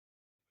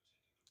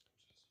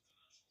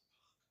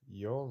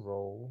Your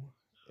role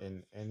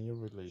in any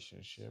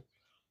relationship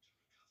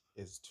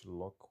is to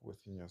look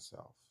within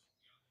yourself,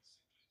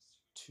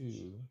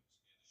 to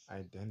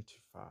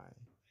identify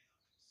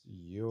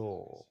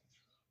your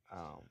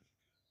um,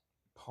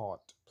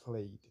 part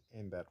played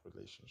in that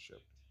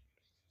relationship.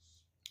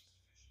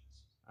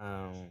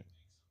 Um,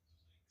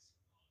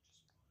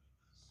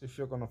 if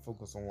you're gonna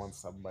focus on what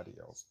somebody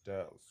else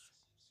does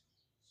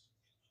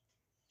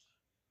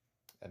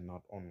and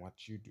not on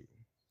what you do,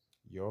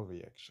 your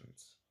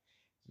reactions,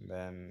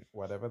 then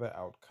whatever the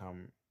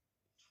outcome,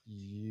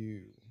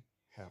 you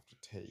have to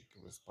take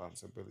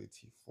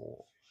responsibility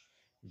for.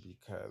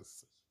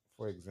 Because,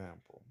 for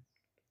example,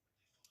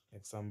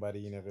 if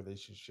somebody in a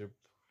relationship,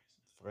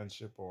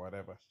 friendship, or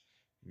whatever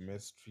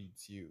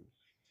mistreats you,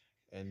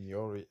 and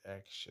your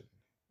reaction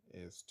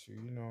is to,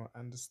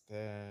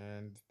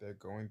 understand they're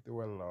going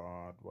through a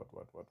lot,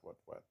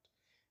 what.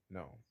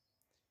 No,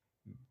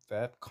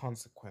 that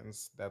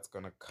consequence that's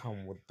gonna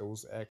come with those